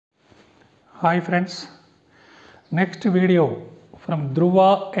Hi friends, next video from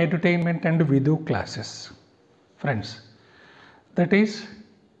Dhruva Entertainment and Vidu classes. Friends, that is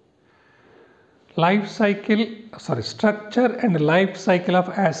structure and life cycle of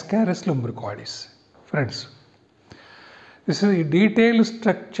Ascaris lumbricoides. Friends, this is a detailed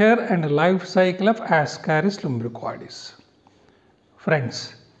structure and life cycle of Ascaris lumbricoides.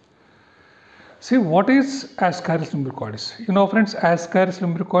 Friends, see what is Ascaris lumbricoides? You know friends, Ascaris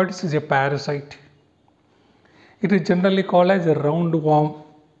lumbricoides is a parasite. It is generally called as a roundworm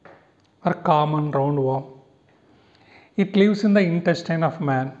or common roundworm. It lives in the intestine of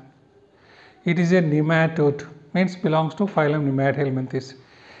man. It is a nematode, means belongs to phylum Nemathelminthes.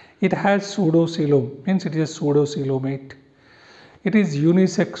 It has pseudocoelom, means it is a pseudocoelomate. It is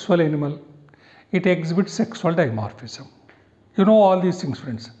unisexual animal. It exhibits sexual dimorphism. You know all these things,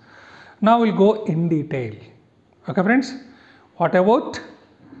 friends. Now we'll go in detail. Okay friends, what about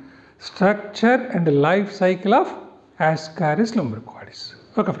structure and life cycle of Ascaris lumbricoides?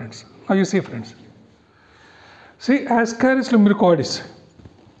 Okay friends, now you see friends. See Ascaris lumbricoides,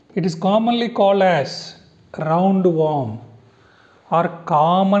 it is commonly called as roundworm or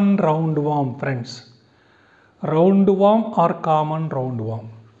common roundworm friends. Roundworm or common roundworm.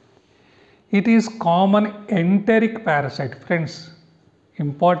 It is common enteric parasite friends.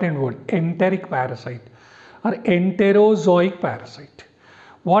 Important word, enteric parasite or enterozoic parasite.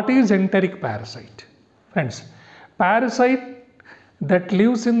 What is enteric parasite? Friends, parasite that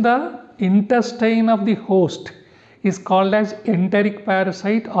lives in the intestine of the host is called as enteric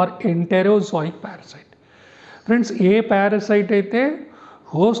parasite or enterozoic parasite. Friends, A parasite అయితే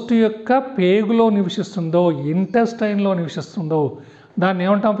host యొక్క పేగులో నివసిస్తుందో, intestine లో నివసిస్తుందో దాన్ని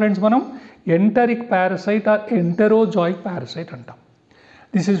ఏమంటాం friends మనం? Enteric parasite or enterozoic parasite అంటాం.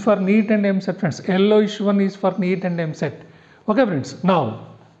 This is for NEET and MSET friends. Yellowish one is for NEET and MSET. Okay friends. Now,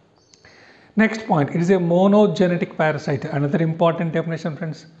 next point. It is a monogenetic parasite. Another important definition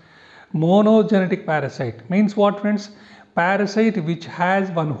friends. Monogenetic parasite means what friends? Parasite which has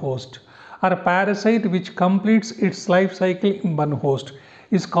one host or a parasite which completes its life cycle in one host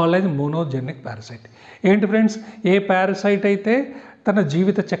is called as monogenic parasite. ఏంటి friends? ఏ parasite అయితే తన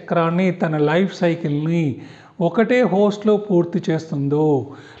జీవిత చక్రాన్ని, తన life సైకిల్ని ఒకటే హోస్ట్లో పూర్తి చేస్తుందో,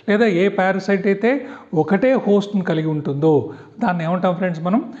 లేదా ఏ parasite అయితే ఒకటే హోస్ట్ని కలిగి ఉంటుందో దాన్ని ఏమంటాం ఫ్రెండ్స్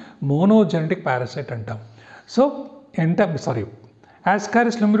మనం? మోనోజెనెటిక్ పారాసైట్ అంటాం. So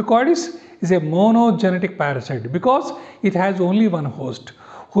Ascaris lumbricoides is a monogenetic parasite because it has only one host.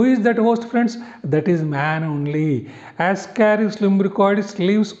 Who is that host friends? That is man only. Ascaris lumbricoides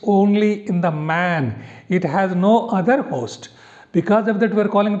lives only in the man. It has no other host. Because of that we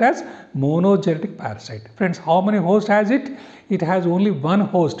are calling it as monogenetic parasite. Friends, how many hosts has it? It has only one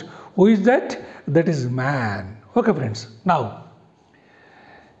host. Who is that? That is man. Okay friends. Now,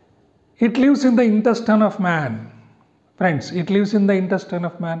 it lives in the intestine of man. Friends, it lives in the intestine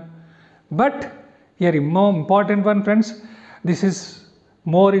of man. But here more important one friends, this is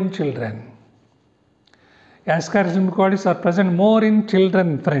more in children. Ascaris lumbricoides are present more in children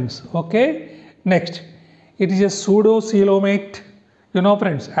friends. Okay. Next, it is a pseudocoelomate. You know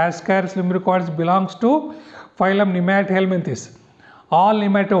friends, Ascaris lumbricoides belongs to phylum Nemathelminthes. All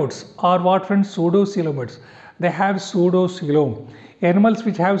nematodes are what friends? Pseudocoelomates. They have pseudocoelom. Animals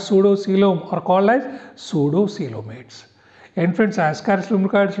which have pseudocoelom are called as pseudocoelomates. And friends, Ascaris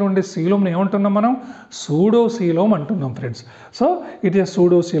lumbricoides lo unde coelom ni emantunnam manam? Pseudocoelom antunnam friends. So it is a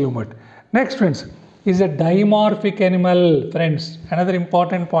pseudocoelomate. Next friends, is a dimorphic animal friends. Another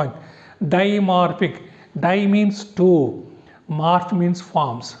important point. Dimorphic. Di means two. Morph means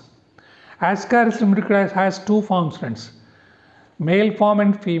forms. Ascaris lumbricoides has two forms friends. Male form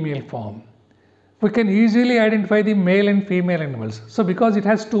and female form. We can easily identify the male and female animals. So because it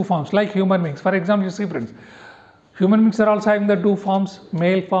has two forms like human beings. For example, you see friends, human beings are also having the two forms,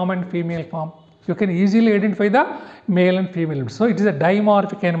 male form and female form. You can easily identify the male and female. So it is a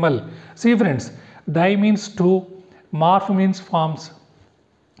dimorphic animal. See friends, di means two, morph means forms.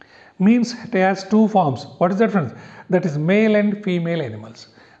 Means it has two forms. What is that friends? That is male and female animals.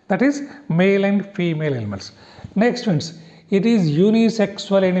 That is male and female animals. Next friends, it is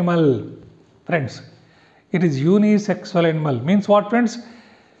unisexual animal. Friends, it is unisexual animal. Means what friends?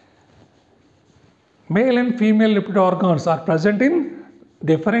 Male and female reproductive organs are present in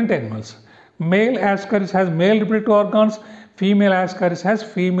different animals. Male Ascaris has male reproductive organs, female Ascaris has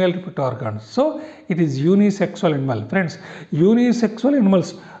female reproductive organs. So it is unisexual animal. Friends, unisexual animals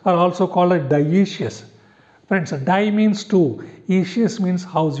are also called as dioecious. Friends, di means two, eicious means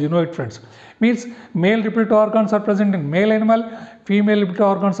house. You know it friends. Means male reproductive organs are present in male animal, female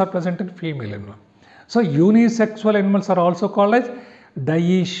reproductive organs are present in female animal. So unisexual animals are also called as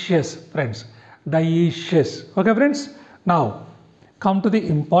Dioecious, friends. Dioecious. Okay, friends. Now come to the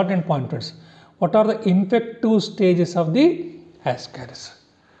important point, friends. What are the infective stages of the Ascaris?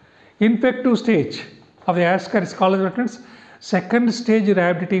 Infective stage of the Ascaris called as, friends, second stage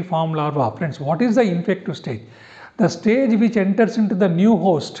rhabditiform larva. Friends, what is the infective stage? The stage which enters into the new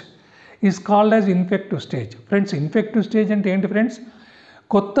host is called as infective stage. Friends, infective stage ante enti friends?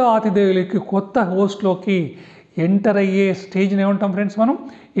 కొత్త ఆతిథేయులకి కొత్త హోస్ట్లోకి enter అయ్యే స్టేజ్ని ఏమంటాం friends మనం?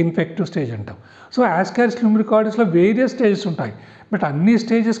 Infective stage అంటాం. So యాస్కారిస్ లుంబ్రికాయిడిస్లో various stages ఉంటాయి, but అన్ని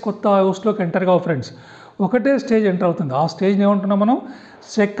stages కొత్త హోస్ట్లోకి enter కావు ఫ్రెండ్స్. ఒకటే స్టేజ్ ఎంటర్ అవుతుంది, ఆ స్టేజ్ని ఏమంటున్నాం మనం?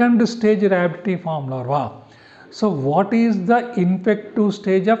 Second stage rhabditiform larva. So what is the infective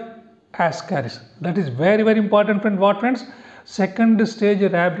stage of Ascaris? That is very, very important, friend. What, friends? Second stage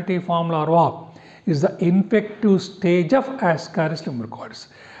rhabditiform larva is the infective stage of Ascaris lumbricoides.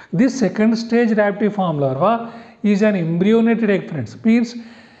 This second stage rhabditiform larva is an embryonated egg, friends. Means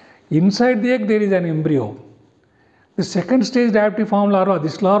inside the egg there is an embryo. The second stage rhabditiform larva,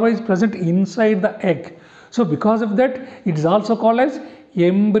 this larva is present inside the egg. So because of that, it is also called as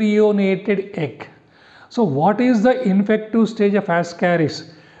embryonated egg. So what is the infective stage of Ascaris?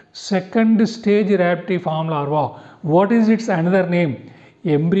 Second stage rhabditiform larva. What is its another name?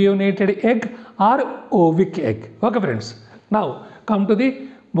 Embryonated egg or ovic egg. Okay, friends. Now come to the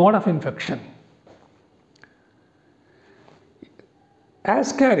mode of infection.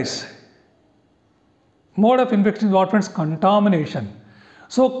 Ascaris mode of infection is what, friends? Contamination.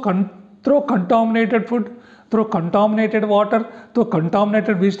 So through contaminated food, through contaminated water, through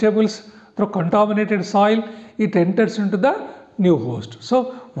contaminated vegetables, through contaminated soil, it enters into the new host. So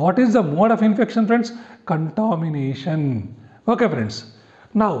what is the mode of infection, friends? Contamination. Okay, friends.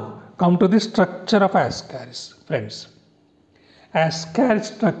 Now come to the structure of Ascaris, friends. Ascaris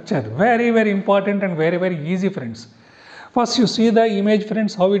structure, very, very important and very, very easy, friends. First you see the image,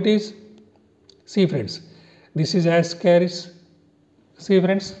 friends, how it is. See, friends, this is Ascaris. See,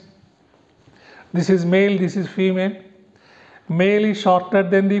 friends, this is male, this is female. Male is shorter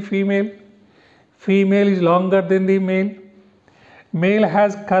than the female. Female is longer than the male. Male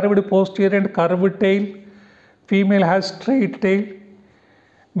has curved posterior and curved tail. Female has straight tail.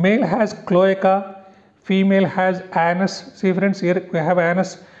 Male has cloaca. Female has anus. See, friends, here we have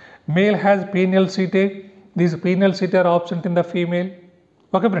anus. Male has pineal setae. These pineal setae are absent in the female.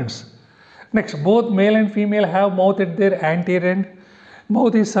 Okay, friends. Next, both male and female have mouth at their anterior end.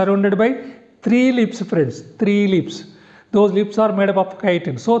 Mouth is surrounded by 3 lips, friends. 3 lips. Those lips are made up of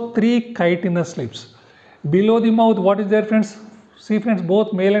chitin. So 3 chitinous lips. Below the mouth, what is there, friends? See, friends, both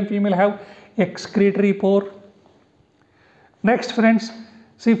male and female have excretory pore. Next, friends,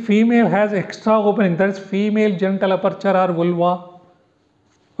 see, female has extra opening, that is female genital aperture or vulva.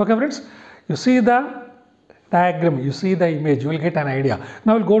 Okay, friends, you see the diagram, you see the image, you will get an idea.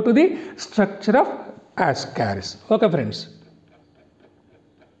 Now we'll go to the structure of Ascaris. Okay, friends.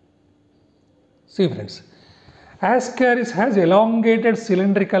 See, friends, Ascaris has elongated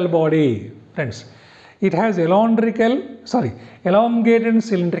cylindrical body, friends. It has elongated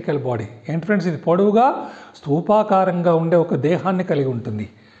cylindrical body. ఏంటి friends, ఇది పొడవుగా స్థూపాకారంగా ఉండే ఒక దేహాన్ని కలిగి ఉంటుంది.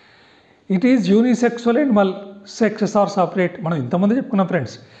 It is unisexual Animal, sexes are separate. మనం ఇంతమంది చెప్పుకున్నాం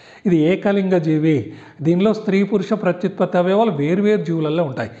ఫ్రెండ్స్, ఇది ఏకలింగ జీవి. దీనిలో స్త్రీ పురుష ప్రత్యుత్పత్తి అవయవాలు వేరువేరు జీవులలో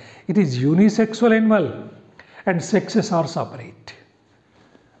ఉంటాయి. It is unisexual Animal and sexes are separate.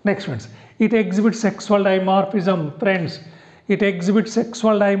 Next friends, it exhibits sexual dimorphism, friends. It exhibits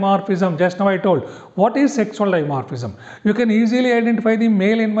sexual dimorphism. Just now I told. What is sexual dimorphism? You can easily identify the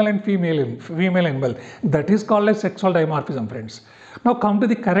male animal and female animal. That is called as sexual dimorphism, friends. Now come to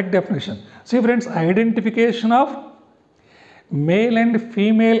the correct definition. See, friends, identification of male and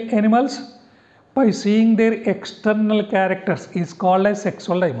female animals by seeing their external characters is called as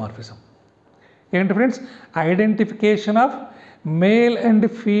sexual dimorphism. And friends, identification of male and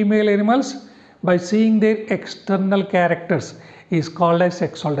female animals by seeing their external characters is called as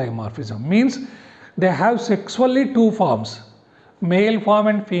sexual dimorphism. Means they have sexually 2 forms, male form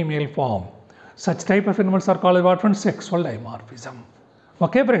and female form. Such type of animals are called what, friends? Sexual dimorphism.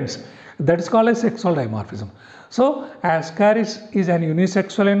 Okay, friends, that is called as sexual dimorphism. So Ascaris is an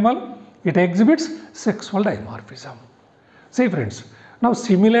unisexual animal. It exhibits sexual dimorphism. See, friends, now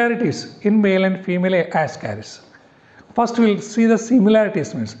similarities in male and female Ascaris. First we will see the similarities.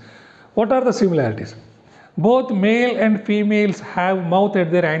 Means what are the similarities? Both male and females have mouth at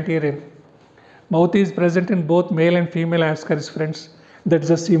their anterior end. Mouth is present in both male and female Ascaris, friends. That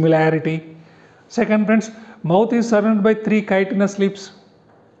is a similarity. Second, friends, mouth is surrounded by 3 chitinous lips.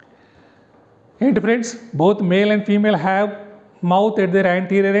 And friends, both male and female have mouth at their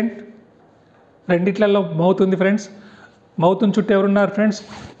anterior end. రెండిట్లలో mouth ఉంది friends. మౌత్ని చుట్టూ ఎవరున్నారు friends?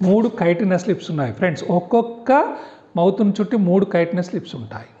 3 chitinous lips ఉన్నాయి friends. ఒక్కొక్క మౌత్ని చుట్టూ 3 chitinous lips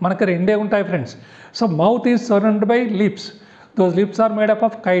ఉంటాయి. మనకు 2 ఉంటాయి friends. So mouth is surrounded by lips. Those lips are made up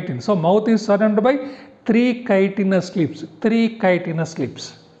of chitin. So mouth is surrounded by 3 chitinous lips. 3 chitinous lips.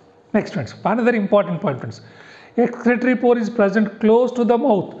 Next friends, another important point friends. Excretory pore is present close to the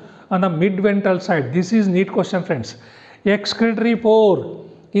mouth on the mid-ventral side. This is neat question friends. Excretory pore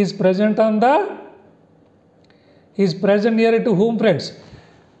is present nearer to whom friends?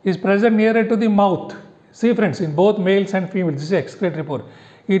 Is present nearer to the mouth. See friends, in both males and females, this is excretory pore.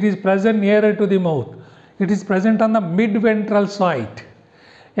 It is present nearer to the mouth. It is present on the mid-ventral side.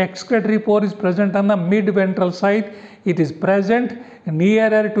 Excretory pore is present on the mid-ventral side. It is present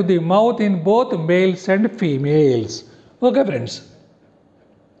nearer to the mouth in both males and females. Okay friends.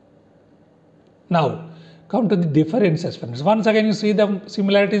 Now come to the differences friends. Once again you see the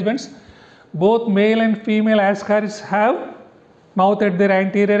similarities friends. Both male and female ascaris have mouth at their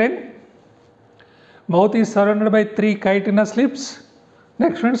anterior end. Mouth is surrounded by 3 chitinous lips.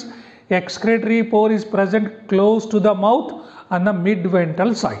 Next friends, excretory pore is present close to the mouth on the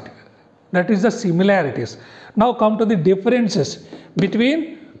mid-ventral side. That is the similarities. Now come to the differences between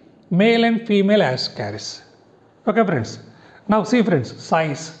male and female ascaris. Okay friends. Now see friends,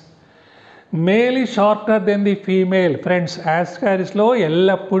 size. Male is shorter than the female. Friends, ascaris lo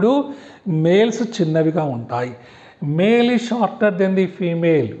ellappudu males chinnaviga untayi. Male is shorter than the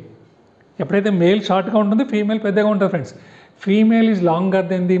female. ఎప్పుడైతే male షార్ట్గా ఉంటుంది female పెద్దగా ఉంటుంది friends. Female is longer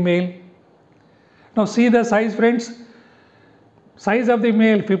then the male. Now see the size friends. Size of the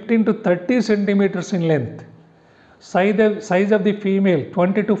male 15 to 30 centimeters in length. Size of the female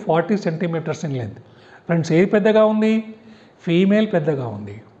 20 to 40 centimeters in length. Friends, ఏ పెద్దగా ఉంది? Female పెద్దగా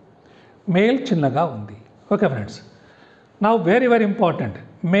ఉంది, male చిన్నగా ఉంది. Okay friends. Now very important.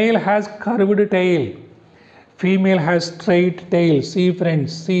 Male has curved tail. Female has straight tail. See friends,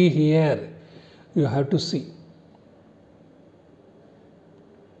 see here. You have to see.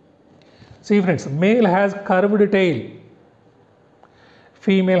 See friends, male has curved tail.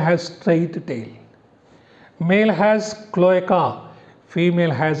 Female has straight tail. Male has cloaca.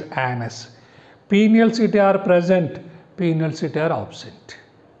 Female has anus. Penial setae are present. Penial setae are absent.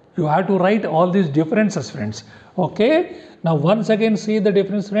 You have to write all these differences friends. Okay. Now once again see the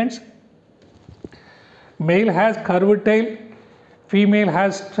difference friends. Male has curved tail. Female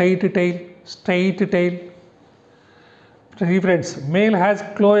has straight tail. Straight tail. See friends, male has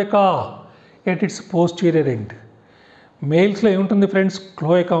cloaca at its posterior end. మేల్స్లో ఏముంటుంది friends?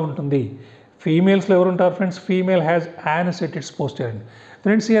 క్లోయకా ఉంటుంది. ఫీమేల్స్లో ఎవరు ఉంటారు friends? Female has anus at its posterior end.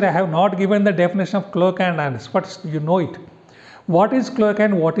 Friends, here I have not given the definition of క్లోయకా and anus, but you know it. What is క్లోయకా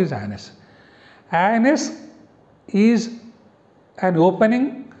and what is anus? Anus is an opening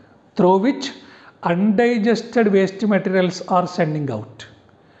through which undigested waste materials are sending out.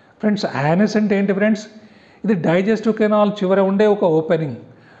 Friends, anus అంటే ఏంటి friends? ఇది digestive canal చివర ఉండే ఒక opening.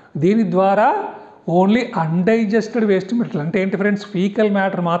 దీని ద్వారా only undigested waste material అంటే ఏంటి ఫ్రెండ్స్? ఫీకల్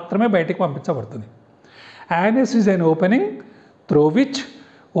మ్యాటర్ మాత్రమే బయటికి పంపించబడుతుంది. Anus is an opening through which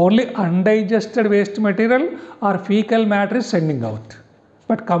only undigested waste material or faecal matter is sending out.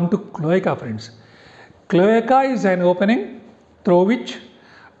 But come to క్లోయకా friends. క్లోయకా is an opening through which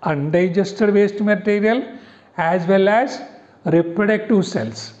undigested waste material as well as reproductive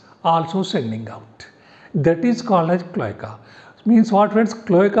cells also sending out. That is called as cloaca. Means what friends?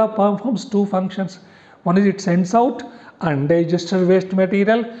 Cloaca performs two functions. One is it sends out undigested waste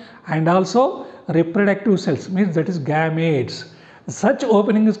material and also reproductive cells, means that is gametes. Such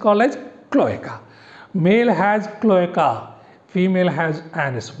opening is called as cloaca. Male has cloaca, female has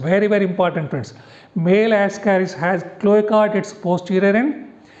anus. Very very important friends. Male ascaris has cloaca at its posterior end.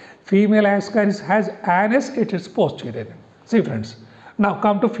 Female ascaris has anus at its posterior end. See friends. Now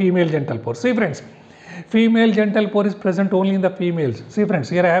come to female genital pore. See friends. Female genital pore is present only in the females. See friends.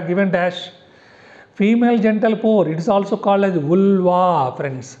 Here I have given dash. Female genital pore. It is also called as vulva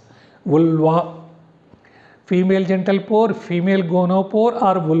friends. Vulva. Female genital pore, female gonopore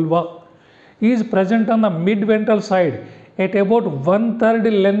or vulva is present on the mid-ventral side at about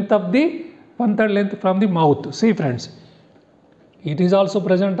 1/3 length of the 1/3 length from the mouth. See friends, it is also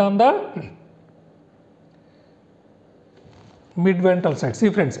present on the mid-ventral side.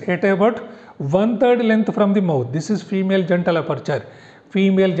 See friends, at about 1/3 length from the mouth. This is female genital aperture,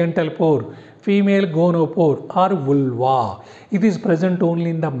 female genital pore, female gonopore or vulva. It is present only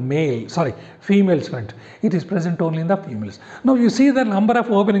in the females friends. It is present only in the females. Now you see the number of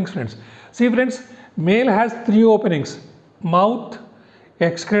openings friends. See friends, male has 3 openings: mouth,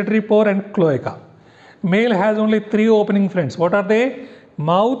 excretory pore and cloaca. Male has only 3 opening friends. What are they?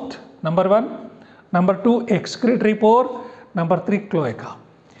 Mouth number 1, Number 2, excretory pore. Number 3, cloaca.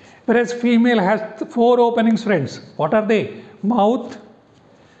 Whereas female has 4 openings, friends. What are they? Mouth,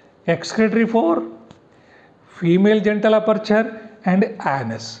 excretory pore, female genital aperture, and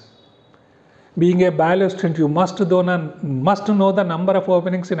anus. Being a biology student, you must know the number of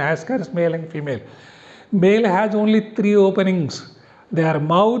openings in ascaris, male and female. Male has only 3 openings. They are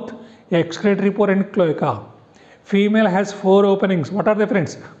mouth, excretory pore, and cloaca. Female has 4 openings. What are they,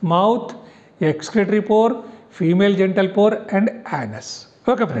 friends? Mouth, excretory pore, female genital pore, and anus.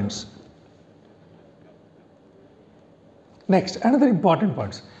 Okay, friends. Next, another important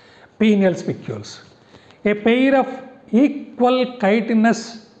point, pineal spicules. A pair of equal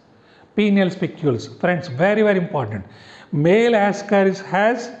chitinous pineal spicules. Friends, very, very important. Male ascaris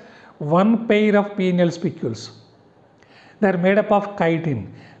has 1 pair of pineal spicules. They are made up of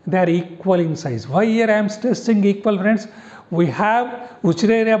chitin. They are equal in size. Why here I am stressing equal, friends? We have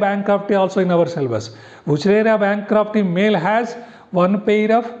Wuchereria bancrofti also in our syllabus. Wuchereria bancrofti male has 1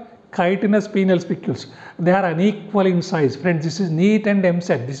 pair of chitinous pineal spicules. They are unequal in size. Friends, this is NEET and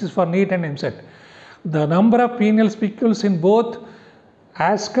MSET. This is for NEET and MSET. The number of pineal spicules in both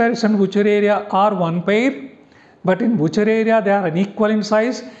ascaris and Wuchereria are 1 pair, but in Wuchereria they are unequal in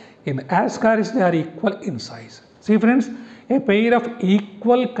size. In ascaris they are equal in size. See, friends, a pair of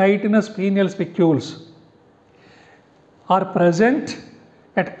equal chitinous pineal spicules are present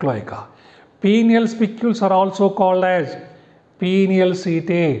at cloaca. Pineal spicules are also called as pineal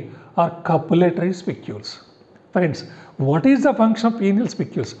setae or copulatory spicules. Friends, what is the function of pineal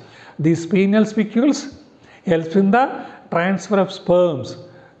spicules? These pineal spicules helps in the transfer of sperms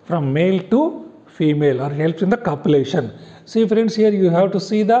from male to female, or helps in the copulation. See, friends, here you have to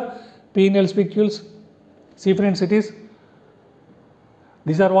see the pineal spicules. See, friends, it is.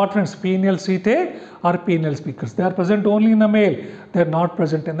 These are what, friends? Pineal setae or pineal spicules. They are present only in the male. They are not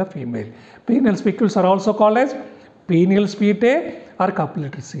present in the female. Pineal spicules are also called as pineal setae or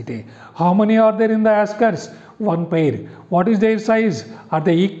copulatory setae. How many are there in the ascaris? 1 pair. What is their size? Are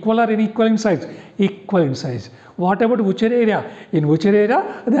they equal or unequal in size? Equal in size. What about Wuchereria? In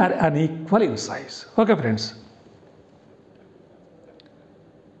Wuchereria, they are unequal in size. Okay, friends.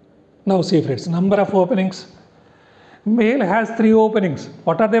 Now see, friends, number of openings. Male has 3 openings.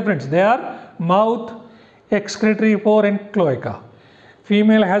 What are they, friends? They are mouth, excretory pore, and cloaca.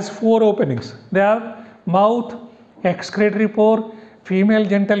 Female has 4 openings. They are mouth, excretory pore, female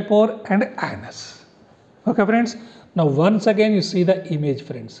genital pore, and anus. Okay, friends. Now once again you see the image,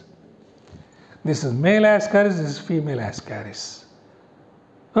 friends. This is male ascaris, this is female ascaris.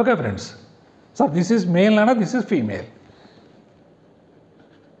 Okay, friends. So this is male and this is female.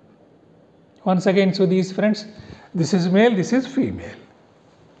 Once again, so these, friends, this is male, this is female.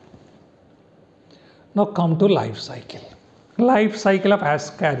 Now come to life cycle. Life cycle of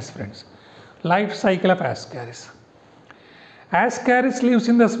ascaris, friends. Life cycle of ascaris. Ascaris lives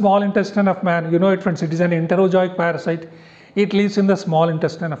in the small intestine of man. You know it, friends. It is an enterozoic parasite. It lives in the small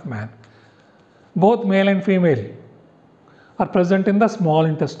intestine of man. Both male and female are present in the small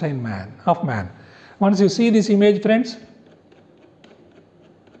intestine of man. Once you see this image, friends,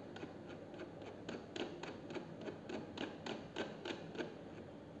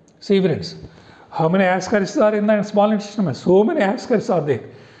 see, friends, how many ascaris are in the small intestine? So many ascaris are there.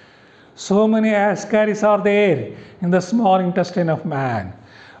 So many ascaris are there in the small intestine of man.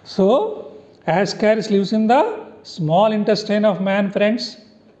 So, ascaris lives in the small intestine of man, friends.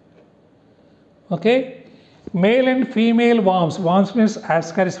 Okay. Male and female worms. Worms means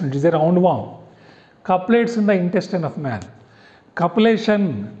ascaris, it is a round worm. Copulates in the intestine of man.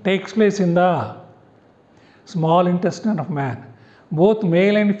 Copulation takes place in the small intestine of man. Both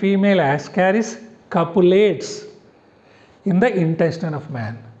male and female ascaris copulates in the intestine of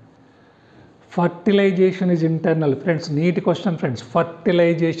man. Fertilization is internal. Friends, neat question, friends.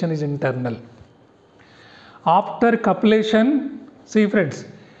 Fertilization is internal. After copulation, see, friends,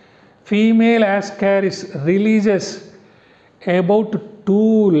 female ascaris releases about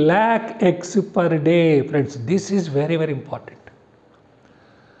 2 lakh eggs per day. Friends, this is very, very important.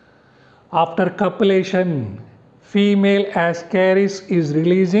 After copulation, female ascaris is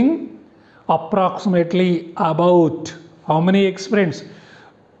releasing approximately about how many eggs, friends?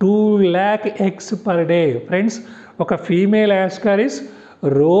 2 lakh eggs per day. Friends, ఒక female యాస్కారిస్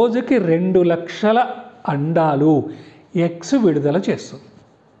రోజుకి 2 లక్షల అండాలు eggs విడుదల చేస్తుంది.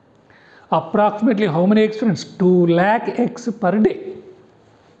 Approximately how many eggs, friends? 2 lakh eggs per day.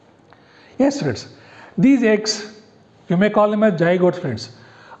 Yes, friends. These eggs, you may call them as zygotes, friends,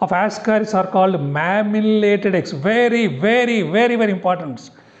 of ascaris are called mammillated eggs. Very, very, very, very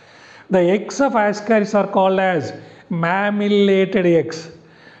important. The eggs of ascaris are called as mammillated eggs.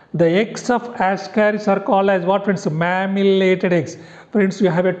 The eggs of ascaris are called as what, friends? Mammillated eggs. Friends, you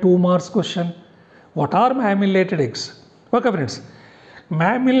have a 2 marks question. What are mammillated eggs? Okay, friends.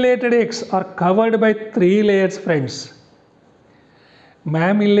 Mammillated eggs are covered by 3 layers, friends.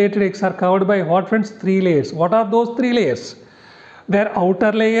 Mammillated eggs are covered by what, friends? 3 layers. What are those 3 layers? Their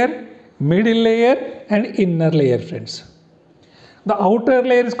outer layer, middle layer and inner layer, friends. The outer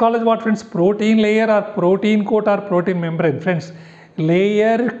layer is called as what, friends? Protein layer or protein coat or protein membrane, friends.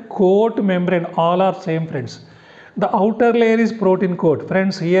 Layer, coat, membrane, all are same, friends. The outer layer is protein coat.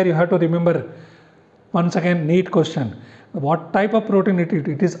 Friends, here you have to remember, once again, neat question. What type of protein it is?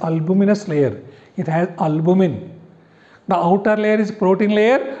 It is albuminous layer. It has albumin. The outer layer is protein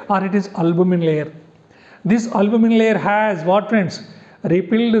layer or it is albumin layer. This albumin layer has what, friends?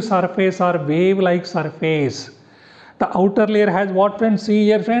 Rippled surface or wave-like surface. The outer layer has what, friends? See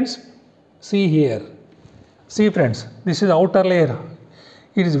here, friends. See here. See, friends, this is outer layer.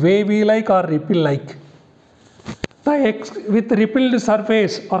 It is wavy-like or ripple-like. The eggs with rippled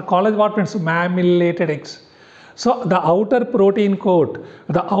surface are called as what, friends? Mammillated eggs. So the outer protein coat,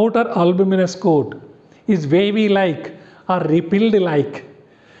 the outer albuminous coat is wavy-like or rippled-like.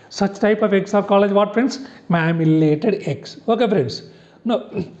 Such type of eggs are called as what, friends? Mammillated eggs. Okay, friends. Now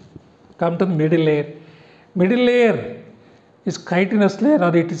come to the middle layer. Middle layer is chitinous layer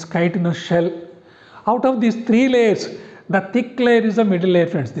or it is chitinous shell. Out of these 3 layers, the thick layer is the middle layer,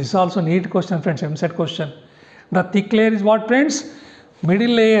 friends. This is also neat question, friends, MSET question. The thick layer is what, friends?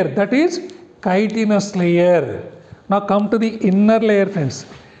 Middle layer, that is chitinous layer. Now come to the inner layer, friends.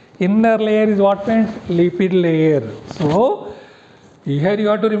 Inner layer is what, friends? Lipid layer. So here you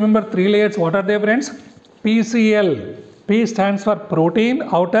have to remember 3 layers. What are they, friends? PCL. P stands for protein,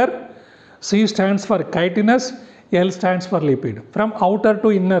 outer. C stands for chitinous. L stands for lipid. From outer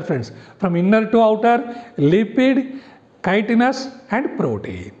to inner, friends. From inner to outer, lipid, chitinous and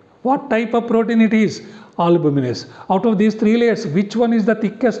protein. What type of protein it is? Albuminous. Out of these 3 layers, which one is the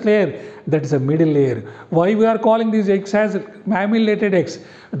thickest layer? That is the middle layer. Why we are calling these eggs as mammillated eggs?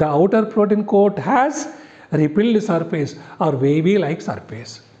 The outer protein coat has rippled surface or wavy-like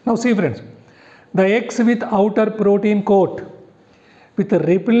surface. Now see, friends, the eggs with outer protein coat with a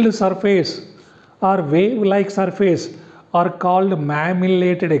rippled surface or wave-like surface are called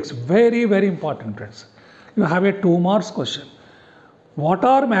mammillated eggs. Very, very important, friends. You have a 2 marks question. What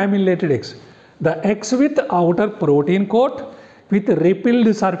are mammillated eggs? The eggs with outer protein coat with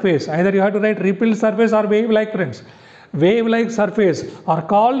rippled surface. Either you have to write rippled surface or wave-like, friends. Wave-like surface are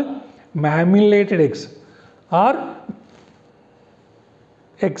called mammillated eggs or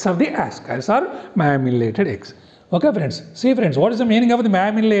eggs of the ascaris or mammillated eggs. Okay, friends. See, friends, what is the meaning of the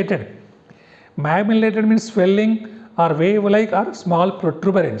mammillated? Mammillated means swelling or wave-like or small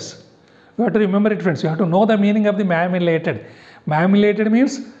protuberance. You have to remember it, friends. You have to know the meaning of the mammillated. Mammillated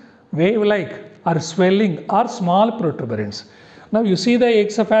means wave-like or swelling or small protuberance. Now you see the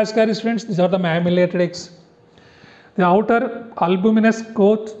eggs of ascaris, friends. These are the mammillated eggs. The outer albuminous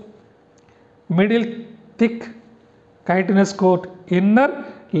coat, middle thick chitinous coat, inner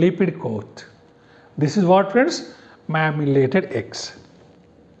lipid coat. This is what, friends? Mammillated eggs.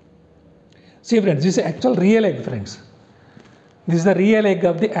 See, friends, this is actual real egg, friends. This is the real egg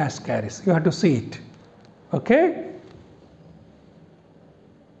of the ascaris. You have to see it. Okay?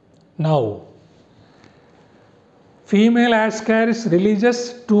 Now, female ascaris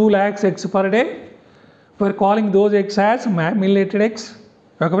releases 2 lakhs eggs per day. We are calling those eggs as mammillated eggs.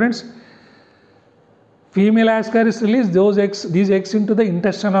 Okay, friends? Female ascaris release these eggs into the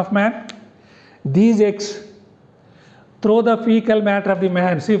intestine of man. These eggs through the fecal matter of the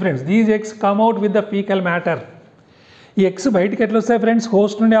man. See, friends, these eggs come out with the fecal matter. ఈ eggs బయటికి ఎట్లా వస్తాయి, friends?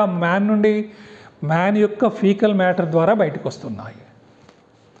 Host నుండి, ఆ man యొక్క faecal matter ద్వారా బయటకు వస్తున్నాయి.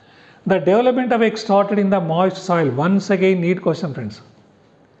 The development of eggs started in the moist soil. Once again, neat question, friends.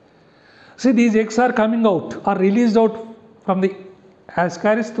 See, these eggs are coming out or released out from the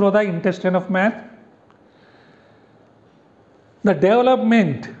ascaris through the intestine of man. The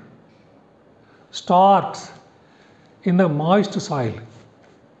development starts in the moist soil.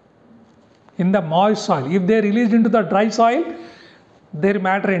 In the moist soil. If they are released into the dry soil, their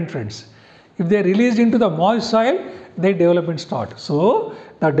matter ends, friends. If they are released into the moist soil, their development starts. So,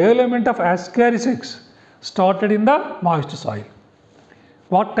 the development of ascaris eggs started in the moist soil.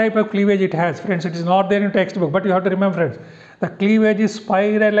 What type of cleavage it has, friends? It is not there in textbook, but you have to remember, friends, the cleavage is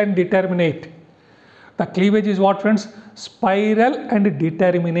spiral and determinate. The cleavage is what, friends? Spiral and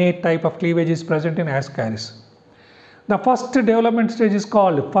determinate type of cleavage is present in ascaris. The first development stage is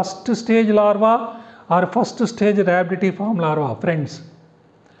called first stage larva or first stage rhabditiform larva, friends.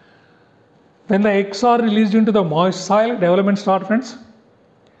 When the eggs are released into the moist soil, development starts, friends.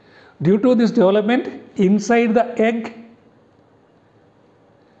 Due to this development, inside the egg,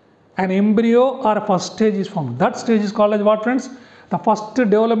 an embryo or first stage is formed. That stage is called as what, friends? The first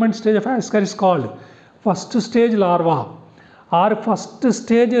development stage of ascaris is called first stage larva or first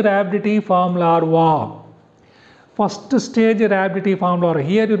stage rhabditiform larva. First stage rhabditiform larva.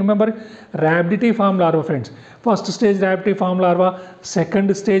 Here you remember rhabditiform larva, friends. First stage rhabditiform larva,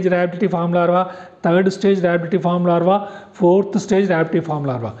 second stage rhabditiform larva, third stage rhabditiform larva, fourth stage rhabditiform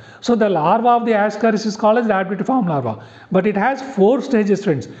larva. So the larva of the ascaris is called as rhabditiform larva. But it has 4 stages,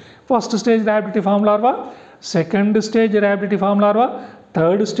 friends. First stage rhabditiform larva, second stage rhabditiform larva,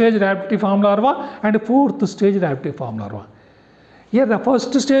 third stage rhabditiform larva, and fourth stage rhabditiform larva. Here the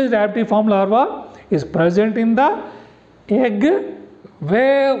first stage rhabditiform larva is present in the egg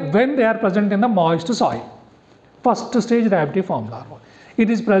when they are present in the moist soil. First stage rhabditiform larva. It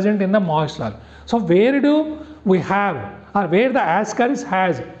is present in the moist soil. So where do we have, or where the ascaris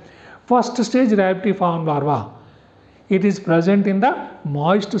has first stage rhabditiform larva? It is present in the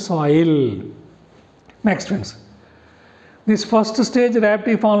moist soil. Next, friends. This first stage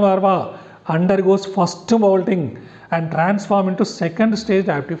rhabditiform larva undergoes first molting and transform into second stage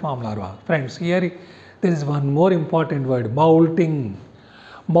rhabditiform larva. Friends, here there is one more important word, molting.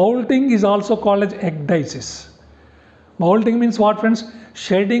 Molting is also called as ecdysis. Molting means what, friends?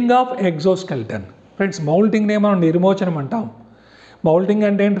 Shedding of exoskeleton. Friends, molting name మనం నిర్మోచనం అంటాం. Molting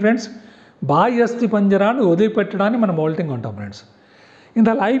అంటే ఏంటి, friends? బాహ్య అస్థి పంజరాన్ని వదిలిపెట్టడాన్ని మనం molting అంటాం, friends. In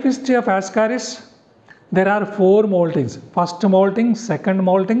the life history of ascaris, there are 4 moltings. First molting, second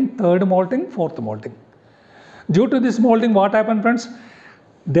molting, third molting, fourth molting. Due to this molting, what happened, friends?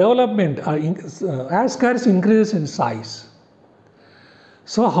 Development, ascaris increases in size.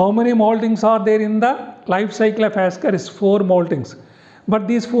 So how many moltings are there in the life cycle of ascaris? 4 moltings. But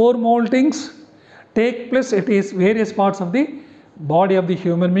these 4 moltings take place at various parts of the body of the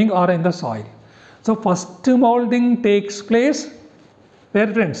human being or in the soil. So first molting takes place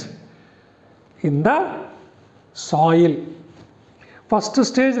where, friends? In the soil. First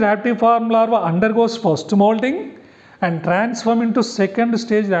stage rhabditiform larva undergoes first molting and transform into second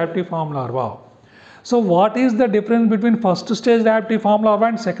stage rhabditiform larva. So what is the difference between first stage rhabditiform larva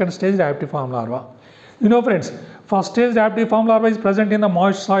and second stage rhabditiform larva? You know, friends, first stage rhabditiform larva is present in the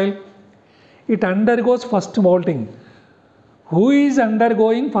moist soil. It undergoes first molting. Who is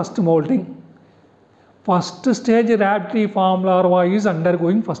undergoing first molting? First stage rhabditiform larva is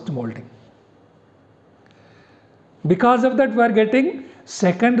undergoing first molting. Because of that, we are getting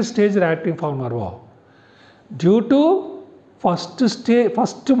second stage rhabditiform larva. Due to first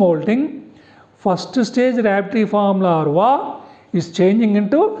molting, first stage rhabditiform larva is changing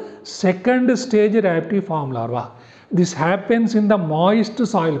into second stage rhabditiform larva. This happens in the moist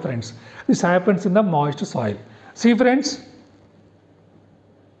soil, friends. This happens in the moist soil. See, friends,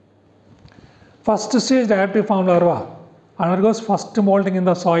 first stage rhabditiform larva undergoes first molting in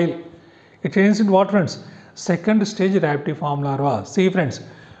the soil. It changes into what, friends? Second stage rhabditiform larva. See, friends,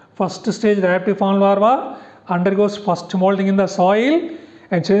 first stage rhabditiform larva undergoes first molting in the soil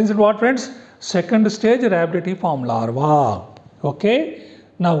and changes into what, friends? Second stage rhabditiform larva. Okay,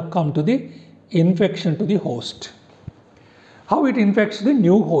 now come to the infection to the host. How it infects the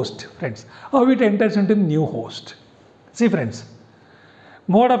new host, friends? How it enters into the new host? See, friends,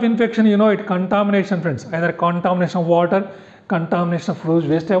 mode of infection, you know it, contamination, friends. Either contamination of water, contamination of fruits,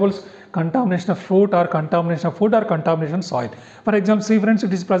 vegetables, contamination of fruit, or contamination of food, or contamination of soil. For example, see, friends,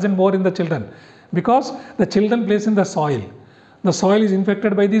 it is present more in the children because the children place in the soil. The soil is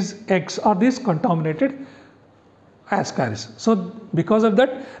infected by these eggs or these contaminated ascaris. So because of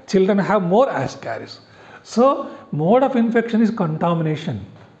that, children have more ascaris. So mode of infection is contamination.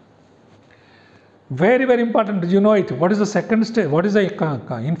 Very, very important. You know it. What is the second stage? What is the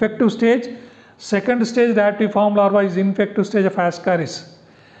infective stage? Second stage rhabditiform larva is infective stage of ascaris.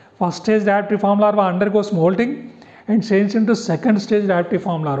 First stage rhabditiform larva undergoes molting and changes into second stage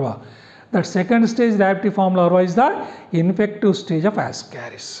rhabditiform larva. That second stage rhabditiform larva is the infective stage of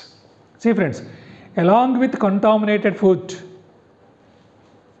ascaris. See, friends, along with contaminated food,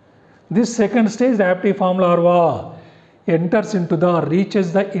 this second stage rhabditiform larva enters into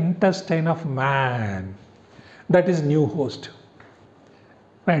reaches the intestine of man. That is new host.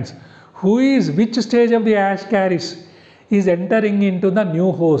 Friends, which stage of the ascaris is entering into the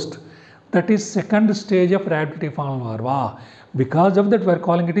new host? That is second stage of rhabditiform larva. Because of that, we are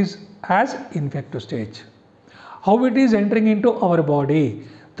calling it as infective stage. How it is entering into our body?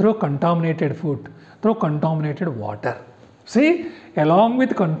 Through contaminated food, through contaminated water. See, along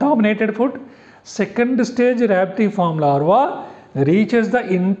with contaminated food, second stage rhabditiform larva reaches the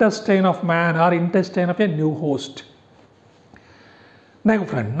intestine of man or intestine of a new host. Now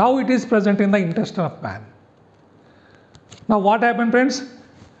friend, now it is present in the intestine of man. Now what happened friends?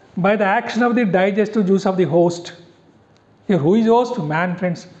 By the action of the digestive juice of the host. Here who is host? Man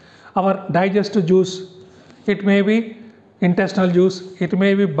friends. Our digestive juice, it may be intestinal juice, it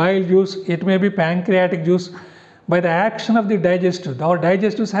may be bile juice, it may be pancreatic juice. By the action of the digestive, our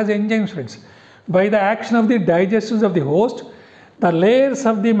digestive has enzymes friends. By the action of the digestives of the host, the layers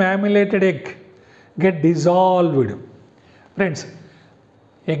of the mammillated egg get dissolved. Friends,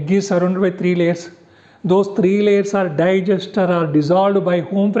 egg is surrounded by 3 layers. Those 3 layers are digested or dissolved by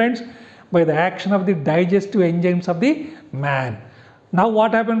whom friends? By the action of the digestive enzymes of the man. Now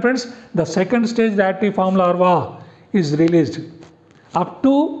what happened friends? The second stage ratiform larva is released. Up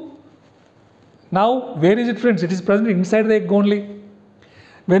to now, where is it friends? It is present inside the egg only.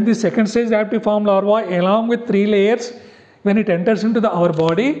 When the second stage ratiform larva along with 3 layers, when it enters into our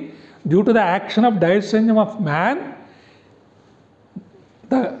body, due to the action of digestive enzyme of man,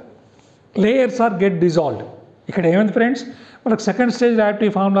 the layers are get dissolved. ఇక్కడ ఏమైంది friends, మనకు second stage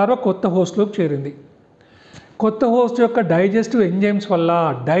ర్యాప్టిఫార్మ్ larva కొత్త హోస్ట్లోకి చేరింది. కొత్త host యొక్క digestive enzymes వల్ల,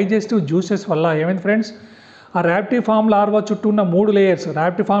 digestive juices వల్ల ఏమైంది ఫ్రెండ్స్, ఆ ర్యాప్టిఫార్మ్ లార్వా చుట్టూ ఉన్న 3 లేయర్స్.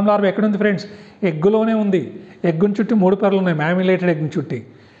 ర్యాప్టిఫార్మ్ లార్వా ఎక్కడుంది ఫ్రెండ్స్? ఎగ్గులోనే ఉంది. ఎగ్గుని చుట్టి 3 పొరలు ఉన్నాయి, మ్యామిలేటెడ్ ఎగ్ని చుట్టి.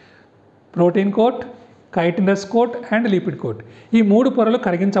 Protein coat, chitinous coat and lipid coat. ఈ 3 పొరలు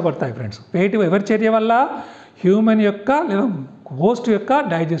కరిగించబడతాయి ఫ్రెండ్స్. ఎవరి చర్య వల్ల? హ్యూమన్ యొక్క లేదా హోస్ట్ యొక్క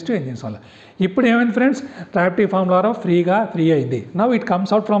డైజెస్టివ్ ఎంజైమ్స్ వల్ల. ఇప్పుడు ఏమైంది ఫ్రెండ్స్, ర్యాప్టిఫార్మ్ లార్వా ఫ్రీ అయింది. Now it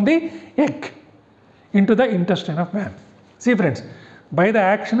comes out from the egg into the intestine of man. See friends, by the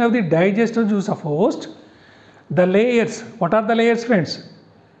action of the digestive juice of host, the layers, what are the layers friends?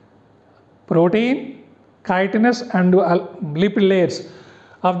 Protein, chitinous and lipid layers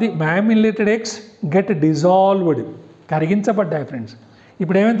of the mammillated eggs get dissolved. కరిగించబడ్డాయి friends.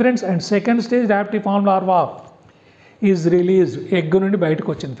 ఇప్పుడు ఏమైంది friends, and second stage ర్యాప్టిఫార్మ్ larva is released. Egg నుండి బయటకు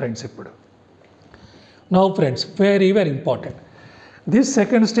వచ్చింది friends. ఇప్పుడు now friends, very important, this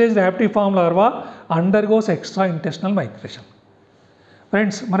second stage ర్యాప్టిఫార్మ్ larva undergoes extra intestinal migration.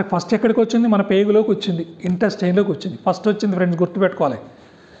 Friends, మనకు first ఎక్కడికి వచ్చింది? మన పేగులోకి వచ్చింది, ఇంటెస్టైన్లోకి వచ్చింది. ఫస్ట్ వచ్చింది ఫ్రెండ్స్, గుర్తుపెట్టుకోవాలి.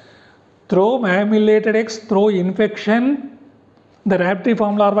 Throw మ్యామిలేటెడ్ eggs, throw infection, the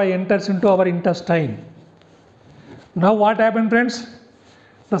ర్యాప్టిఫార్మ్ larva enters into hour intestine. Now what happen friends,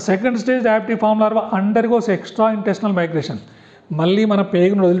 the second stage ర్యాప్టిఫార్మ్ larva undergoes extra intestinal migration. మళ్ళీ మన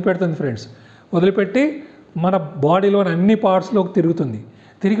పేగును వదిలిపెడుతుంది ఫ్రెండ్స్. వదిలిపెట్టి మన బాడీలోని అన్ని పార్ట్స్లోకి తిరుగుతుంది.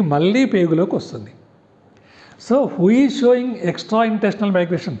 తిరిగి మళ్ళీ పేగులోకి వస్తుంది. So who is sowing extra intestinal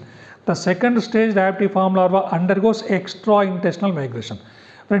migration? The second stage ర్యాప్టిఫార్మ్ larva undergoes extra intestinal migration.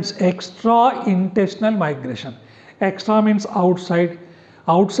 Friends, extra intestinal migration. Extra means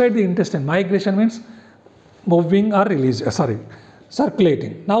outside the intestine. Migration means moving or release,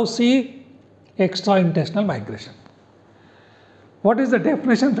 circulating. Now see extra intestinal migration. What is the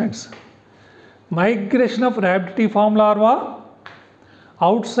definition friends? Migration of rhabditiform larva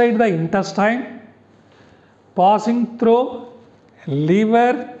outside the intestine, passing through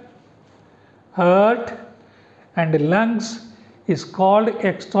liver, heart and lungs is called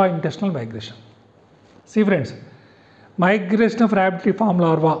extraintestinal migration. See friends, migration of rhabditiform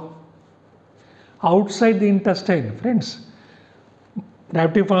larva outside the intestine. Friends,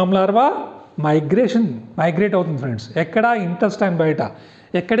 rhabditiform larva migrate అవుతుంది friends. ఎక్కడ? Intestine బయట.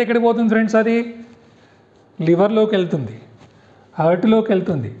 ఎక్కడెక్కడికి పోతుంది friends? అది లివర్లోకి వెళ్తుంది, హార్ట్లోకి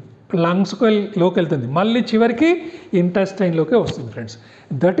వెళ్తుంది, లంగ్స్లోకి వెళ్తుంది, మళ్ళీ చివరికి ఇంటెస్టైన్లోకి వస్తుంది friends.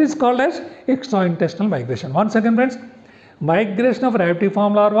 That is called as extra intestinal migration. Once again friends, migration of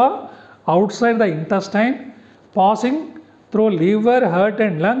ర్యాప్టిఫార్మ్ larva outside the intestine, passing through liver, heart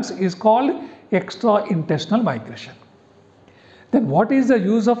and lungs is called extraintestinal migration. Then what is the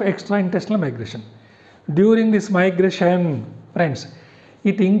use of extraintestinal migration? During this migration, friends,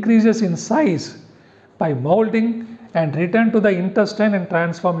 it increases in size by molting and return to the intestine and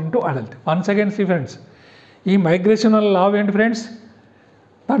transform into adult. Once again see friends, ఈ migration వల్ల లాభం ఏంటి friends?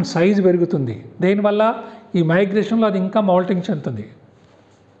 దాని size పెరుగుతుంది. దేనివల్ల? ఈ మైగ్రేషన్లో అది ఇంకా మౌల్టింగ్ చెందుతుంది.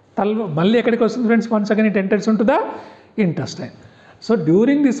 మళ్ళీ ఎక్కడికి వస్తుంది friends? Once again it enters into the intestine. So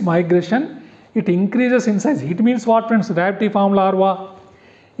during this migration, it increases in size. It means what friends? Rhabditiform larva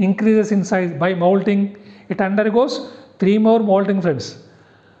increases in size by molting. It undergoes 3 more molting friends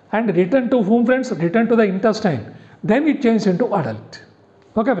and return to whom friends? Return to the intestine. Then it changes into adult.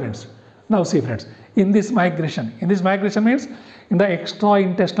 Okay friends. Now see friends, in this migration means in the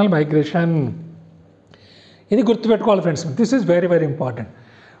extraintestinal migration. ఇది గుర్తుపెట్టుకోవాలి friends. This is very important.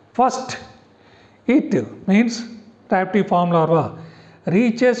 First, it means rhabditiform larva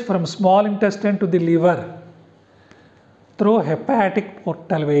reaches from small intestine to the liver through hepatic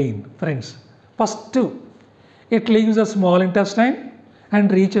portal vein. Friends, first it leaves the small intestine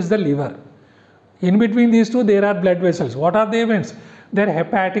and reaches the liver. In between these two, there are blood vessels. What are they veins? They are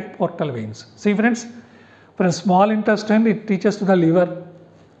hepatic portal veins. See friends, from small intestine it reaches to the liver.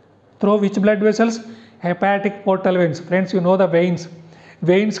 Through which blood vessels? Hepatic portal veins. Friends, you know the veins.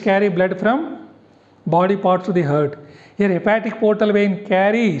 Veins carry blood from body parts to the heart. Here hepatic portal vein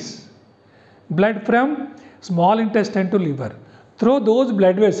carries blood from small intestine to liver. Through those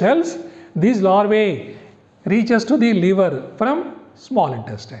blood vessels, these larvae reaches to the liver from small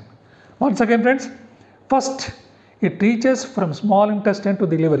intestine. Once again friends, first it reaches from small intestine to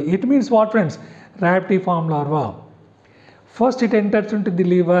the liver. It means what friends? Rhaptiform larva. First it enters into the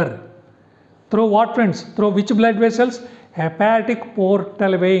liver. Through what friends? Through which blood vessels? Hepatic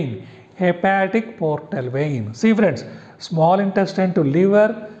portal vein. Hepatic portal vein. See friends, small intestine to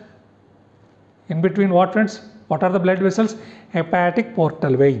liver. In between what friends? What are the blood vessels? Hepatic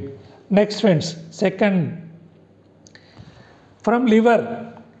portal vein. Next friends, second, from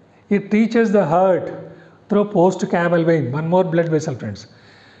liver it reaches the heart through postcaval vein. One more blood vessel friends.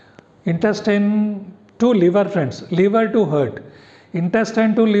 Intestine to liver friends. Liver to heart.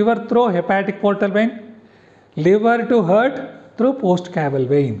 Intestine to liver through hepatic portal vein. Liver to heart through postcaval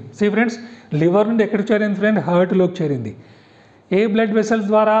vein. See friends, liver నుండి ఎక్కడికి చేరింది friend? హార్ట్లోకి చేరింది. ఏ blood vessels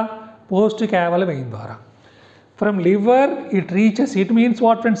ద్వారా? postcaval vein ద్వారా. From liver it reaches, it means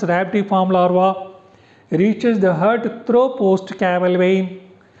what friends? Rhaptiform larva reaches the heart through postcaval vein.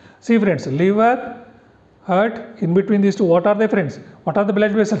 See friends, liver, heart, in between these two, what are they friends? What are the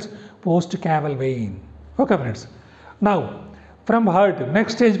blood vessels? Postcaval vein. Okay friends. Now from heart,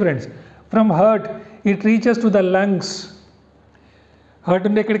 next stage friends, from heart it reaches to the lungs. Heart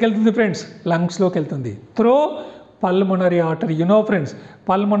నుండి ఎక్కడికి వెళ్తుంది friends? లంగ్స్లోకి వెళ్తుంది. Through pulmonary artery. You know friends,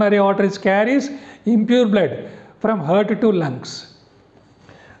 pulmonary arteries carries impure blood from heart to lungs.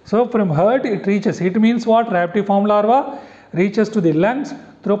 So from heart it reaches, it means what? Rhaptiform larva reaches to the lungs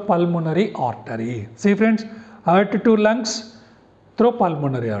through pulmonary artery. See friends, heart to lungs through